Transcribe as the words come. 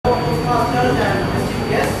Toastmasters and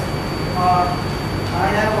esteemed guests.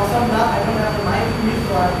 I have awesome luck. I don't have the mic with me,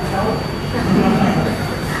 so I have to shout.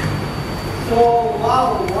 So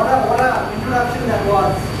wow, what a introduction that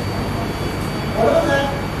was. What was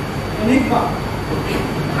that? Enigma.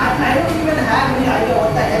 I don't even have any idea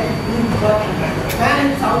what the heck it means, but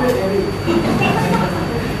man, it sounded heavy.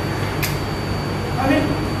 I mean,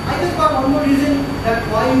 I just got one more reason that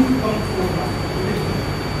why you should come to Toastmasters.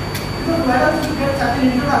 Because where else you get such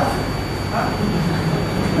an introduction? Huh?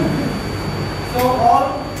 So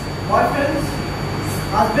all boyfriends,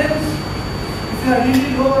 husbands, if you are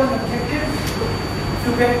really low on objectives, if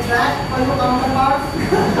you get trashed by your counterparts,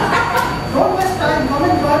 don't waste time, come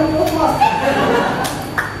and join Toastmasters.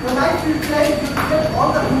 Your life will change, you will get all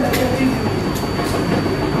the good objectives you need.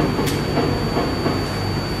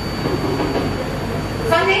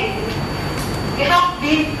 Sanjay, you have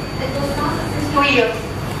been the Toastmasters since 2 years.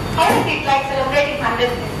 How is it like celebrating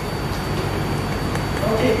 100th?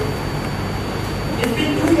 Okay. It's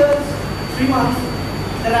been 2 years, 3 months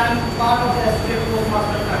that I am part of the S2Tech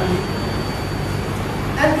Toastmaster family.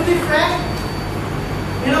 And to be frank,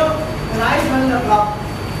 you know, when I joined the club,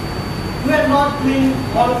 we were not doing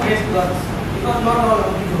all great works because not all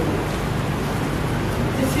of you know.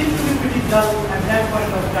 It seemed to be pretty dull at that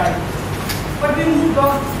point of time. But we moved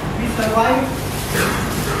on, we survived,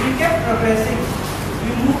 we kept progressing. We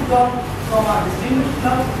moved on from our distinguished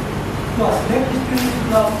club to our select distinguished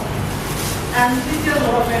club, and 6 years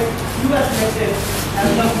out of it, you were selected as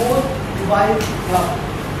the most revived club.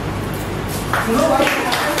 You know why it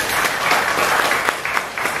happened?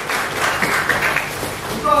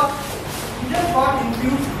 Because we just got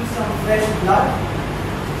infused with some fresh blood,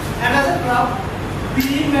 and as a club, we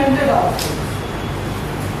reinvented ourselves.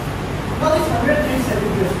 Now this 100th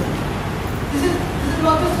celebration, this is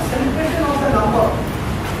not just a celebration of the number.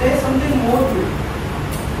 There is something more to it.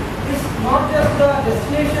 It's not just the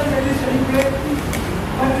destination that we celebrate,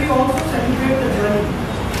 but we also celebrate the journey.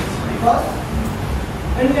 Because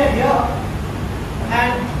when we are here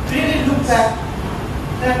and really look back,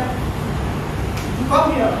 that to come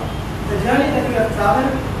here, the journey that we have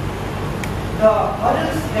traveled, the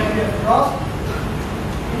hurdles that we have crossed,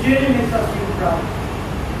 it really makes us feel proud.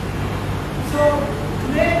 So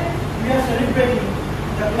today we are celebrating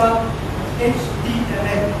the club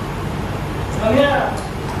HTML. Amira,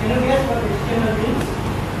 can you guess what HTML means?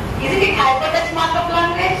 Isn't it hypertext markup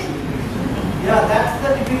language? Yeah, that's the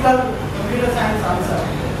typical computer science answer.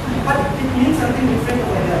 But it means something different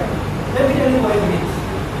over here. Let me tell you what it means.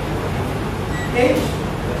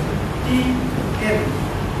 HTML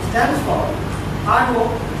stands for hard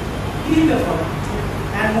work, team effort,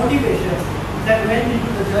 and motivation that went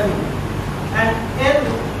into the journey. And L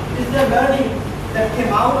is the learning that came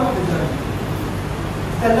out of the journey.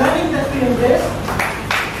 The learning that we embrace,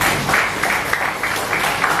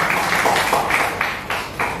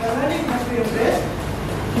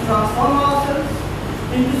 to transform ourselves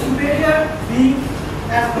into superior beings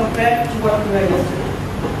as compared to what we were yesterday.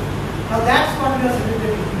 Now that's what we are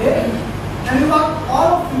celebrating today. And we want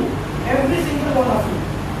all of you, every single one of you,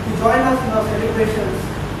 to join us in our celebrations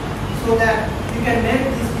so that we can make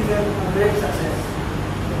this event a great success.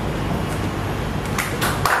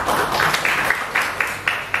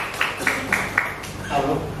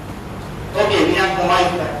 Hello. Okay, we have the mic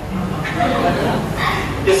back.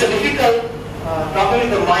 It's a difficult talking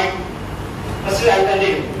with the mic. Firstly, I'll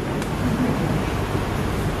continue.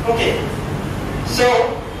 Okay. So,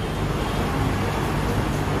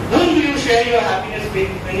 whom do you share your happiness with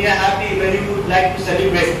when you are happy, when you would like to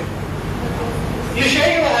celebrate? You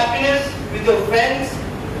share your happiness with your friends,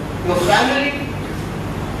 your family,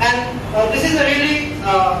 and this is a really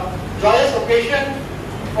joyous occasion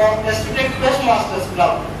for S2Tech Toastmasters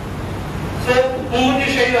Club. So, whom would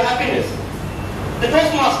you share your happiness? The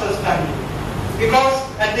Toastmasters family. Because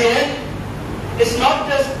at the end, it's not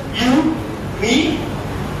just you, me,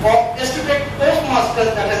 or S2Tech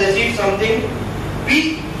Toastmasters that has achieved something.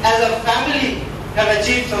 We as a family have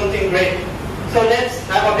achieved something great. So let's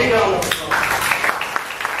have a big round of applause.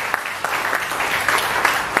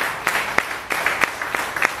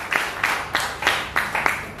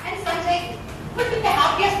 And Sanjay, who is the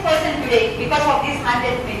happiest person today because of this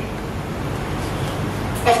 100th win?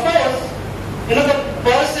 Of course, you know, the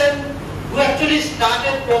person who actually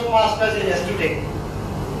started Toastmasters in S2Tech,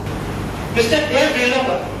 Mr. Dave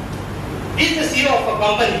Villeneuve, is the CEO of a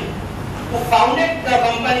company who founded the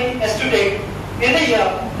company S2Tech in the year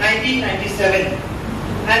 1997,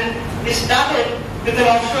 and he started with an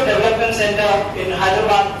offshore development center in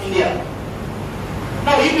Hyderabad, India.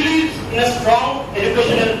 Now he believes in a strong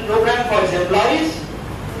educational program for his employees,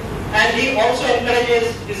 and he also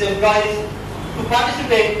encourages his employees to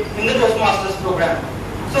participate in the Toastmasters program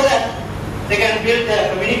so that they can build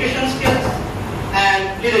their communication skills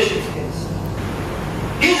and leadership skills.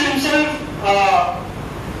 He is himself a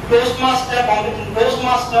Toastmaster, competent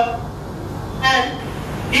Toastmaster, and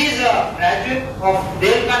he is a graduate of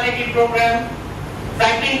Dale Carnegie program,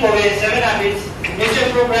 Franklin Covey 7 Habits,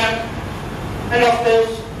 Nature program, and of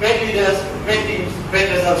course, Great Leaders, Great Teams, Great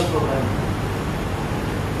Results program.